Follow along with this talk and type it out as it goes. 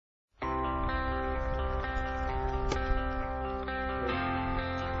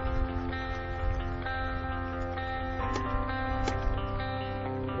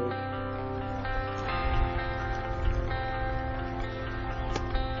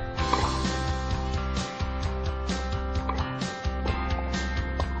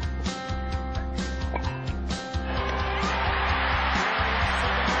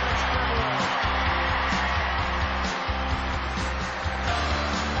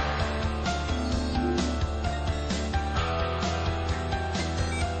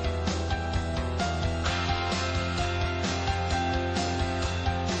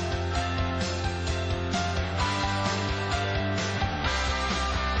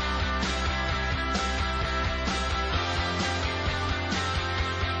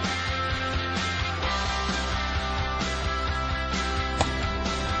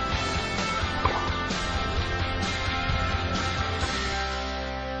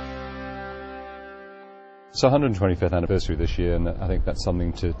It's our 125th anniversary this year, and I think that's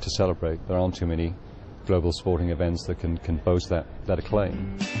something to celebrate. There aren't too many global sporting events that can boast that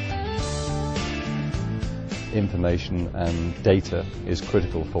acclaim. Information and data is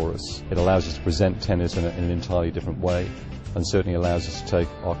critical for us. It allows us to present tennis in an entirely different way, and certainly allows us to take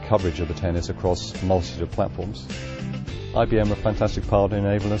our coverage of the tennis across a multitude of platforms. IBM are a fantastic partner in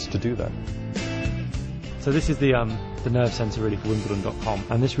enabling us to do that. So this is the nerve centre really for Wimbledon.com,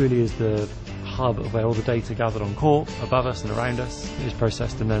 and this really is the hub where all the data gathered on court, above us and around us is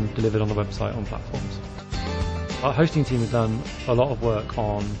processed and then delivered on the website on platforms. Our hosting team has done a lot of work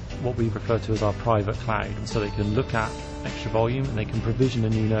on what we refer to as our private cloud, so they can look at extra volume and they can provision a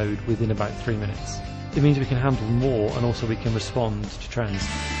new node within about 3 minutes. It means we can handle more, and also we can respond to trends.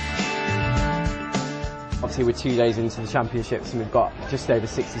 Obviously we're 2 days into the championships and we've got just over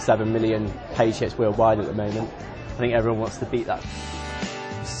 67 million page hits worldwide at the moment. I think everyone wants to beat that.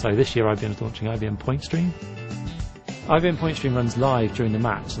 So this year IBM is launching IBM Point Stream. IBM Point Stream runs live during the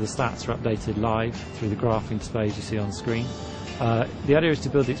match, so the stats are updated live through the graphing displays you see on screen. The idea is to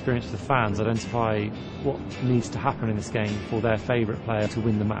build the experience for the fans, identify what needs to happen in this game for their favourite player to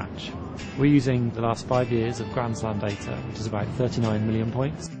win the match. We're using the last 5 years of Grand Slam data, which is about 39 million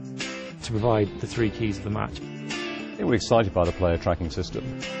points, to provide the 3 keys of the match. We're excited by the player tracking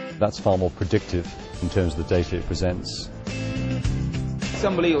system. That's far more predictive in terms of the data it presents. It's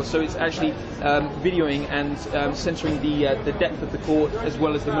unbelievable. So it's actually videoing and censoring the depth of the court as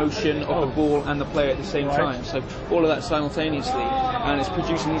well as the motion of the ball and the player at the same time. So all of that simultaneously, and it's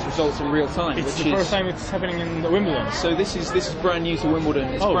producing these results in real time. It's the first time it's happening in Wimbledon. So this is brand new to Wimbledon.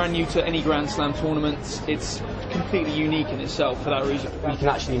 It's brand new to any Grand Slam tournament. It's completely unique in itself for that reason. You can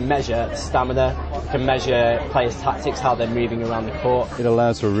actually measure stamina, you can measure players' tactics, how they're moving around the court. It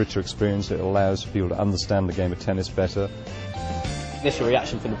allows for a richer experience. It allows people to understand the game of tennis better. Initial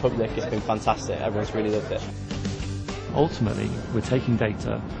reaction from the public has been fantastic. Everyone's really loved it. Ultimately, we're taking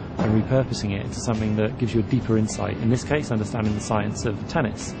data and repurposing it into something that gives you a deeper insight, in this case understanding the science of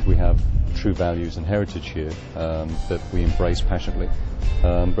tennis. We have true values and heritage here that we embrace passionately,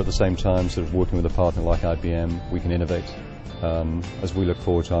 but at the same time sort of working with a partner like IBM, we can innovate as we look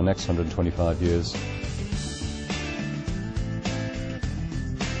forward to our next 125 years